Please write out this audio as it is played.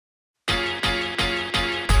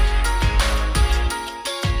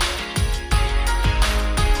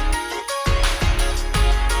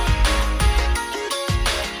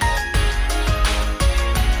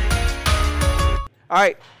All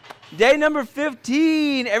right. Day number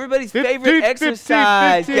 15. Everybody's favorite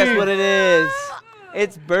exercise. 15. Guess what it is?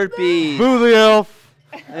 It's burpees. Boo the elf.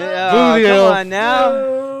 Come on now.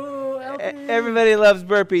 Everybody loves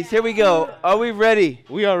burpees. Here we go. Are we ready?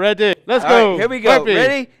 We are ready. Let's All go. Right, here we go. Burpee.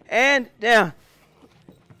 Ready? And down.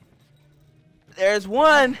 There's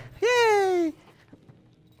one. Yay.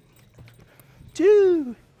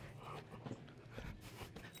 2.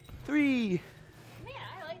 3.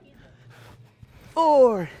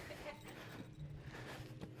 4.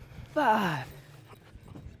 5.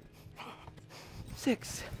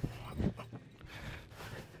 6.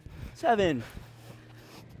 7.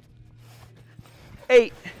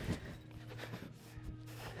 8.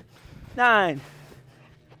 9.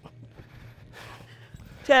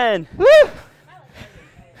 10. Woo!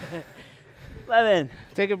 11.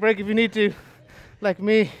 Take a break if you need to, like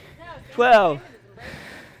me. 12.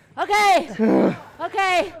 Okay.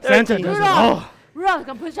 Okay. Santa does it all. Rudolph,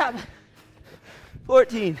 come push up.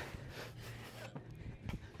 14.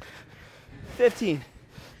 15.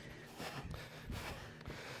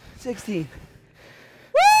 16.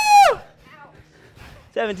 Woo!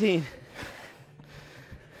 17.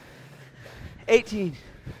 18.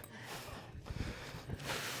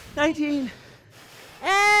 19.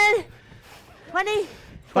 And 20.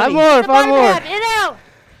 5 more, 5 more. In, out.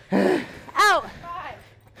 Out.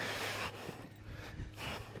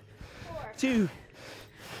 2.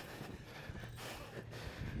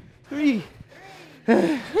 3.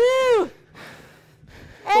 2.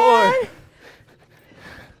 4.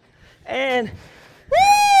 And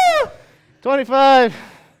woo! 25.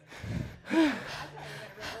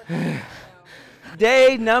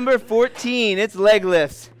 Day number 14. It's leg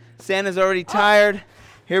lifts. Santa's already tired.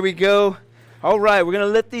 Here we go. All right, we're going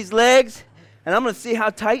to lift these legs, and I'm going to see how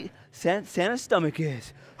tight Santa's stomach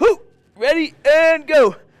is. Whoo! Ready, and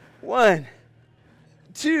go. 1,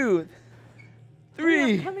 2,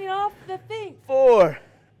 3. You're coming off the thing. 4,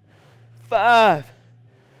 5,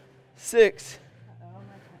 6,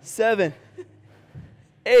 7,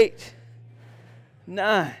 8,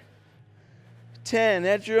 9, 10.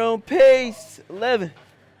 At your own pace. 11,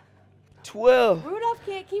 12, Rudolph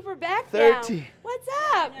can't keep her back 13. down. What's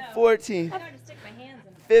up? 14, I'm going to stick my hands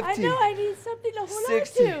in 15. I know, I need something to hold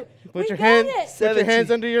 16. on to. Put your Seventeen.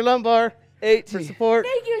 hands under your lumbar 18, for support.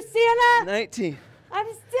 Thank you, Santa. 19, I'm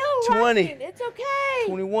still 20. rocking. It's okay.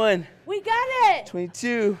 21, We got it.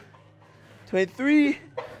 22, 23,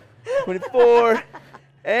 24,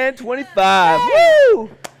 and 25. Woo!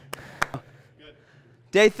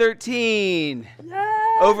 Day 13.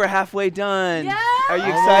 Yeah. Over halfway done. Yeah. Are you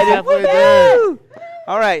Almost excited? halfway done. Woo!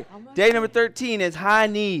 All right. Day number 13 is high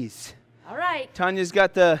knees. All right. Tanya's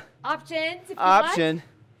got the Options. If you option,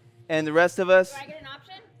 and the rest of us. Do I get an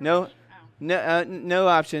option? No. No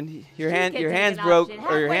option. Your hand's an broke option.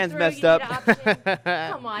 or your Halfway hand's through, messed you need up. an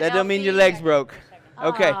option. Come on. That don't mean your Elfie. legs broke.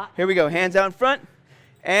 Okay, Aw. here we go. Hands out in front.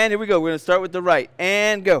 And here we go. We're going to start with the right.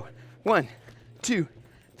 And go. 1, 2,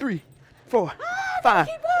 3, 4, 5,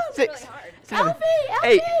 keep up. 6, 7, Elfie,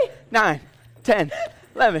 8, Elfie. 9, 10,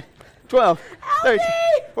 11, 12, 13,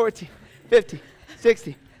 14, 15,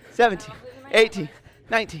 16, 17, 18,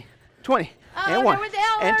 19, 20, Oh, and there 1, was the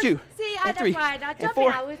and hours. 2, See, and 3, not and jumping.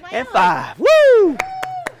 4, I lose my and hours. 5. Woo!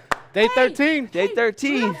 Day 13. Day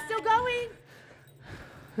 13. Rudolph's still going.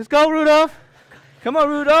 Let's go, Rudolph. Come on,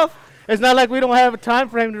 Rudolph. It's not like we don't have a time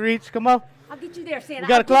frame to reach. Come on. I'll get you there, Santa. We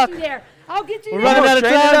got a I'll clock. Get you there. I'll get you We're there. running out of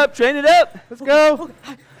Train it time. up. Train it up. Let's go.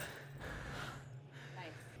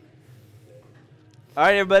 All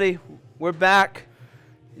right, everybody. We're back.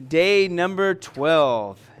 Day number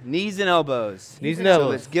 12. Knees and elbows. Knees and So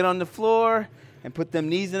elbows. let's get on the floor and put them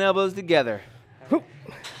knees and elbows together.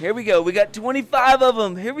 Here we go. We got 25 of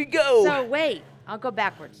them. Here we go. So wait, I'll go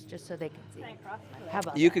backwards just so they can see. How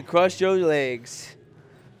about You that? could cross your legs.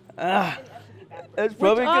 That's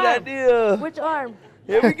probably a good arm? idea. Which arm?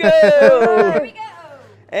 Here we go. Here we go.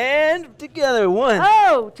 And together. 1,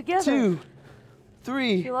 Oh, together. 2,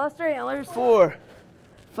 3, She lost her antlers. 4,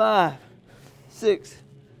 5, 6,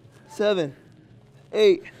 7,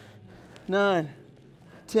 8, 9,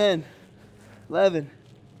 10, 11,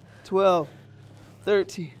 12,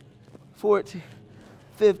 13, 14,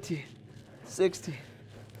 15, 16,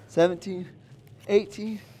 17,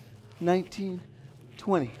 18, 19,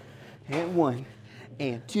 20, and 1,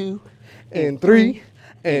 and 2, And 3,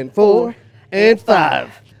 and 4, and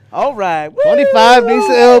 5. All right. Woo! 25 knees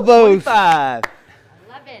and elbows. 25.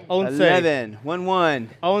 11. 11. 1, 1.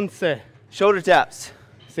 11. Shoulder taps.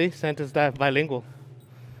 See, Santa's bilingual.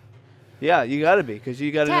 Yeah, you got to be because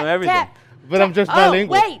you got to know Tap, everything. tap. But I'm just Oh,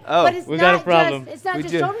 bilingual. wait. Oh, but it's we not got a problem. Just, it's not We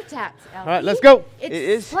just do. shoulder taps. All right, let's go. It's It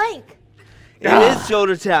is. plank. It is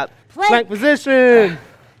shoulder tap. Plank position.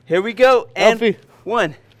 Here we go. And Elfie.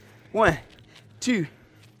 1, 2,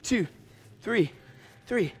 3,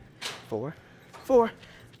 4,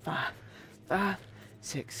 5,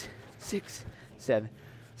 6, 7,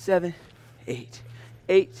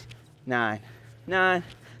 8, 9,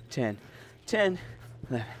 10,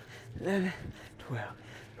 11,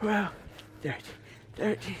 12,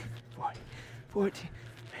 13, 14,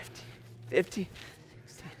 15,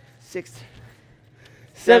 16,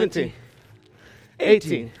 17,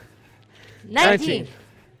 18, 19,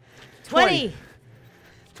 20.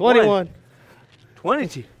 21,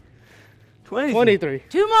 22, 23, 23,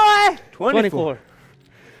 2 more. 24,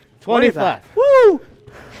 25. Woo!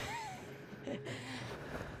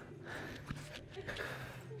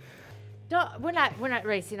 We're not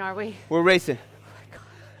racing, are we? We're racing.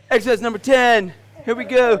 Exercise number 10. Here we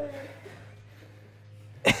go.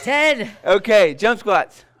 10. Okay, jump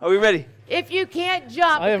squats. Are we ready? If you can't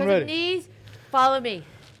jump I am because of ready. knees, follow me.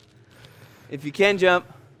 If you can jump,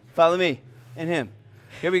 follow me and him.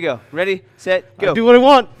 Here we go. Ready, set, go. I'll do what I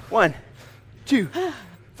want. 1, 2,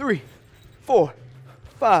 3, 4,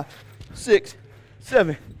 5, 6,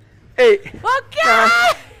 7, 8, Okay. 9,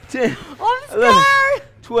 10, I'm 11, scared.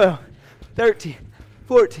 12, 13,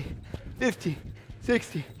 14, 15,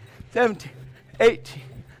 16, 17, 18,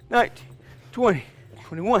 19, 20,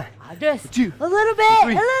 21, Just 2, a little bit.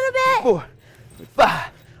 3, a little bit. 4,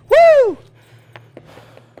 5. Woo!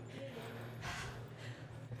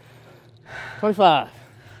 25.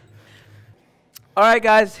 All right,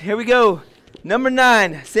 guys, here we go. Number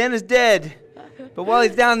 9, Santa's dead. But while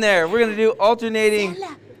he's down there, we're going to do alternating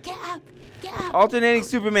Get up. Get up. alternating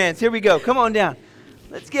Supermans. Here we go. Come on down.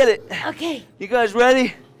 Let's get it. Okay. You guys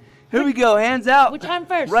ready? Here we go. Hands out. Which arm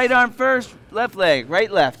first? Right arm first. Left leg.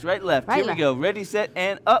 Right, left. Right, left. Right, Here left. we go. Ready, set,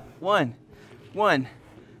 and up. 1,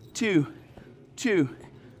 2,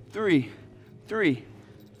 3,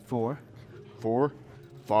 4,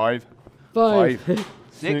 5,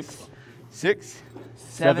 6,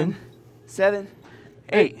 7,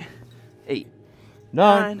 8,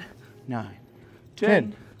 9,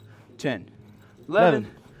 10,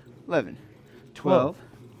 11, 12,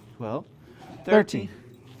 13,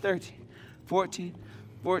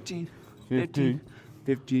 14,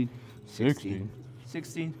 15,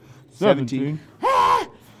 16, 17,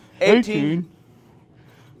 18,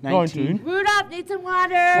 19, Rudolph needs some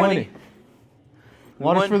water. 20,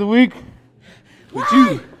 Waters for the week.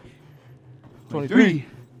 22, 23,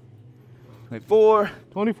 24,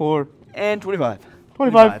 24, and 25.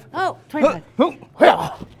 25. Oh, 25.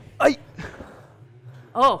 Ay.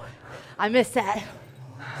 Oh, I missed that.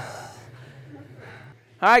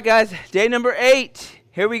 All right, guys, day number 8.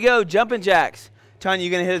 Here we go, jumping jacks. Tanya,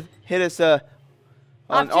 you gonna hit us an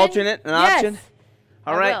Option? alternate, an Yes. option?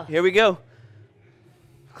 All I right, will. here we go.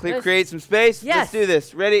 Let's- Create some space. Yes. Let's do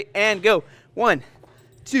this. Ready and go. 1,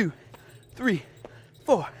 2, 3,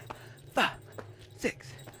 4, 5, 6,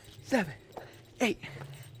 7, 8,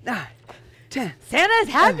 9, 10, Santa's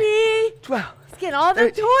happy. 12, Let's get all the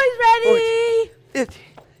 13, toys ready. 15,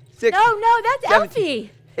 16, No, that's 17,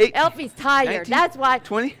 Elfie. 18, Elfie's tired. 19, That's why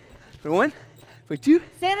 20, 21, 22,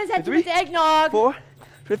 Santa's had too 23, much eggnog. 4,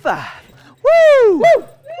 25. Woo! Woo!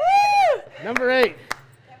 Number 8.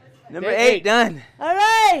 Number Day 8 8. done. All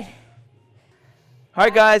right. All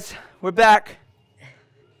right, guys, we're back.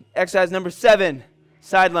 Exercise number 7,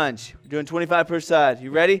 side lunge. We're doing 25 per side.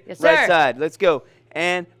 You ready? Yes, Right sir. side. Let's go.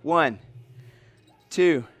 And 1,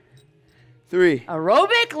 2, 3,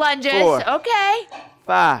 Aerobic lunges. 4. Okay.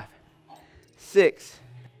 5, 6,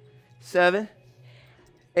 7,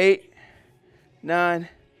 8, 9,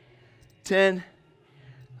 10,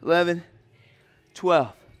 11,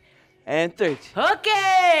 12, and 13,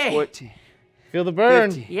 Okay. 14, Feel the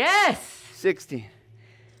burn. 15, Yes. 16,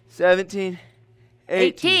 17,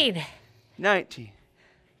 18, 18. 19,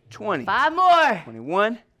 20, 5 more.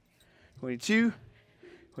 21, 22,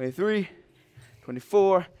 23,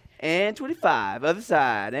 24, and 25. Other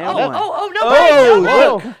side. And Oh, 1. no break. No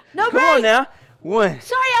break. look. No Come break. on now. 1,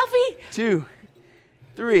 Sorry, Elfie. 2,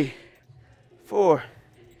 3, 4,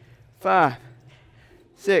 5,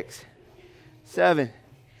 6, 7,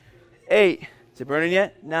 8. Is it burning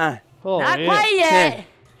yet? 9, Oh, Not yeah. quite yet. 10,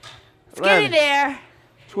 It's getting 11, there.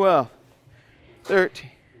 12,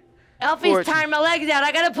 13, Elfie's 14, tiring my legs out.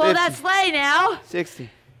 I gotta pull that 15. sleigh now. 16,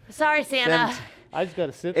 Sorry, Santa. 17, I just got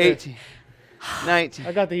to sit there. 18, 19,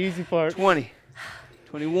 I got the easy part. 20,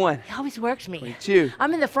 21, He always works me. 22,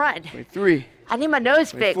 I'm in the front. 23, I need my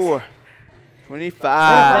nose fixed. 24,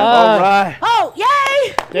 25. All right. Oh,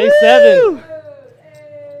 yay! Day 7.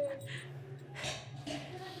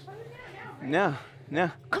 No,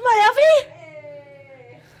 no. Come on, Elfie.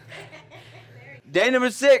 Day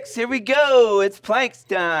number 6. Here we go. It's planks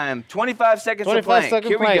time. 25 seconds of 25 plank. second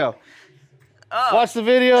Here plank. we go. Watch the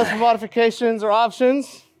videos for modifications or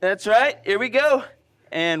options. That's right. Here we go.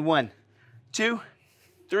 And 1, 2,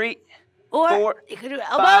 3, Or 4, you could do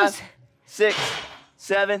elbows. 5, 6,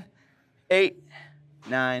 7, 8,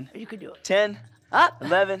 9, Or you could do it 10, up.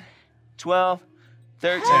 11, 12,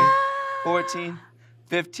 13, 14,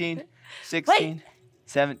 15, 16, Wait.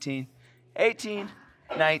 17, 18,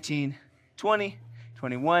 19, 20,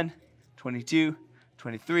 21, 22,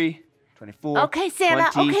 23, 24, Okay, Santa.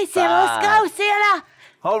 25. Okay, Santa. Let's go, Santa.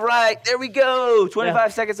 All right, there we go.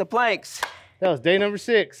 25 seconds of planks. That was day number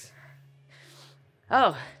 6.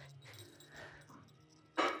 Oh.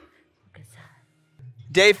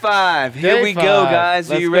 Day 5. Here Day we go, 5. guys.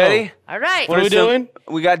 Are Let's you go. ready? All right. What are we doing?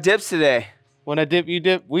 We got dips today. When I dip, you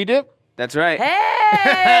dip, we dip. That's right.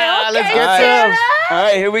 Hey. Let's okay, get Santa. some. All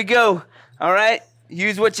right, here we go. All right,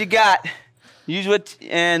 use what you got. Use what,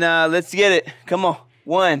 and let's get it. Come on.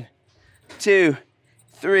 1, 2,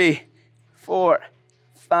 3, 4,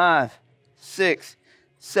 5, 6,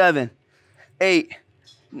 7, 8,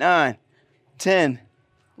 9, 10,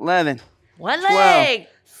 11, One 12, leg.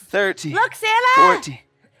 13, Look, Santa. 14,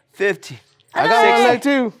 15, I got one 16, leg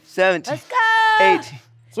too. 17, Let's go. 18,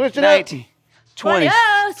 Switch it 19, 20,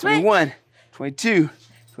 Oh, switch. 21, 22,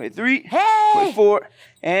 23, Hey. 24,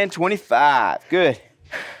 and 25. Good.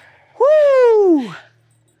 Woo!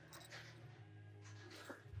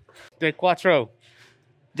 Day quattro.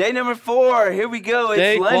 Day number 4. Here we go. It's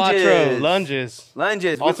Day lunges. quattro. Lunges.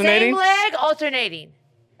 Lunges. Alternating? Same leg, alternating.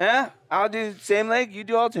 Huh? I'll do same leg. You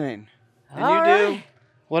do alternating. And All you do. right.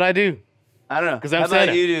 What I do? I don't know. Because I'm How about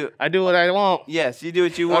Santa. you do? I do what I want. Yes, you do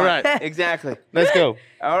what you want. All right. Exactly. Let's go.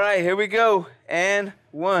 All right. Here we go. And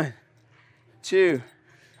 1, 2,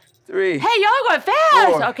 3, Hey, y'all going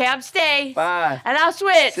fast. 4, Okay, I'm staying. 5, And I'll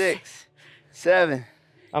switch. 6, 7,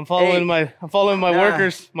 I'm following 8, my 9,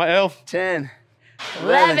 workers, my elf. 10,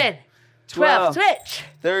 11, 12, 12, switch.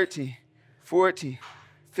 13, 14,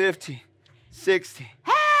 15, 16,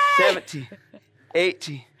 Hey. 17,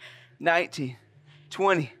 18, 19,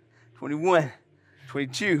 20, 21,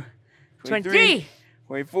 22, 23, 23.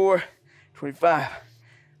 24, 25.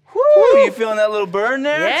 Woo! You feeling that little burn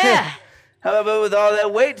there? Yeah. How about with all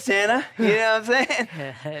that weight, Santa? You know what I'm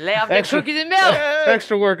saying? Lay off the Extra. cookies and milk.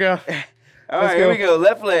 Extra workout. All Let's right, here go. we go.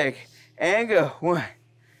 Left leg. And go. 1,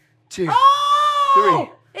 2, Oh,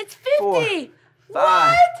 3, it's 50. 4, 5,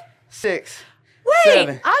 What? 6, Wait,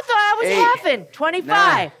 7, I thought I was 8, halving.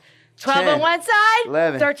 25. 12 on 10, one side,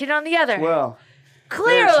 11, 13 on the other. 12,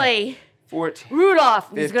 Clearly, 14,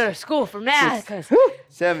 Rudolph needs to 15, go to school for math. 16,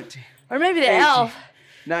 17, Or maybe the 18, elf.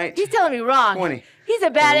 19, He's telling me wrong. 20, He's a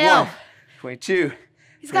bad 21, elf. 22,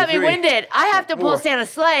 He's got me 23, winded. I have to pull 24, Santa's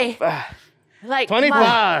sleigh. 5. Like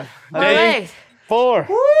 25. My Day legs. 4.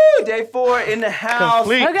 Woo! Day 4 in the house.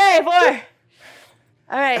 Complete. Okay, 4.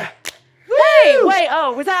 All right. Wait.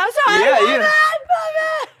 Oh, was that? I'm sorry. Yeah, My you- bad,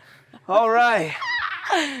 All right.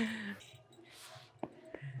 my bad.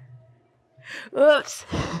 Oops.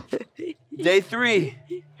 Day 3.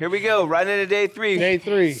 Here we go. Right into day 3. Day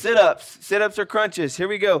 3. Sit-ups. Sit-ups or crunches. Here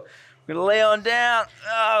we go. We're going to lay on down.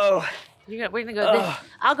 Oh. We're gonna go this.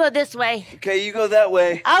 I'll go this way. Okay, you go that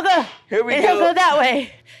way. I'll go. Here we and go. He'll go that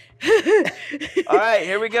way. All right,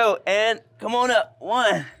 here we go. And come on up.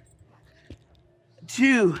 1,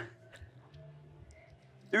 2,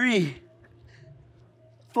 3,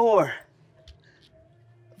 4,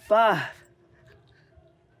 5,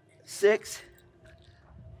 6,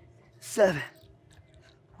 7,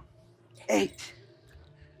 8,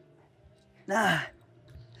 9,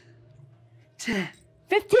 10,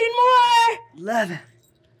 15 more. 11,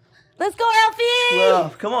 Let's go, Elfie.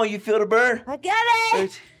 12. Come on, you feel the burn? I got it.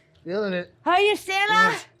 13. Feeling it. How are you,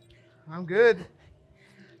 Santa? I'm good.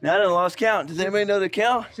 Now I done lost count. Does anybody know the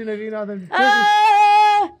count? 15.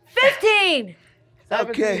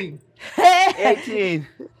 Okay. 18,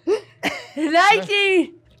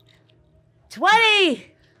 19, 20,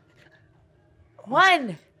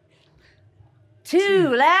 1,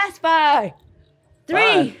 2, last 5,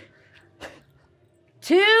 3,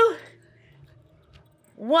 2,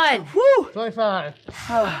 1. Woo! 25.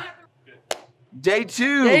 Day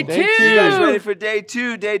 2. Day Day 2. You guys two. ready for day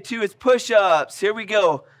 2? Day 2 is push-ups. Here we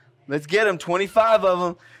go. Let's get them. 25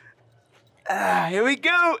 of them. Here we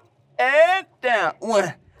go. And down.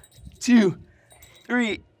 1, 2,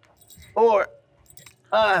 3, 4,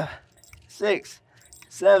 5, 6,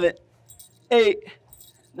 7, 8,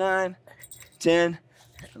 9, 10,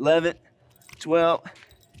 11, 12,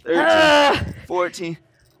 13, 14,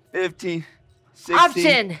 15, 16,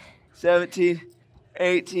 Option. 17,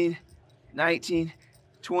 18, 19,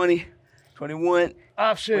 20, 21,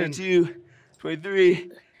 Option. 22,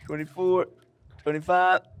 23, 24,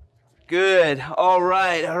 25. Good. All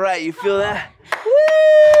right. You feel that?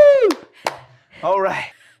 Woo! All right.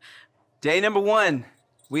 Day number 1.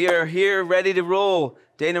 We are here ready to roll.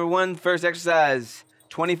 Day number 1, first exercise,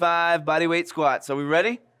 25 body weight squats. Are we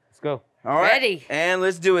ready? Let's go. All right. Ready. And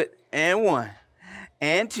let's do it. And 1,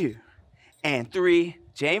 and 2, and 3.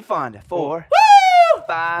 Jane Fonda. 4,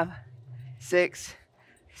 5, 6,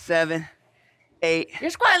 7, 8. You're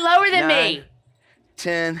squatting lower than 9, me.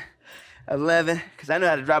 10, 11. Because I know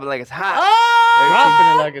how to drop it like it's hot. Oh!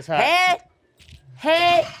 Dropping it like it's hot.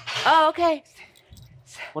 Hey. Oh, okay.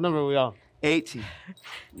 What number are we on? 18,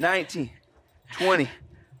 19, 20,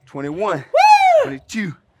 21,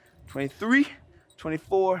 22, 23,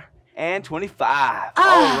 24, and 25.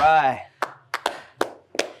 All right.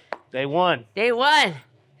 Day 1. Day 1.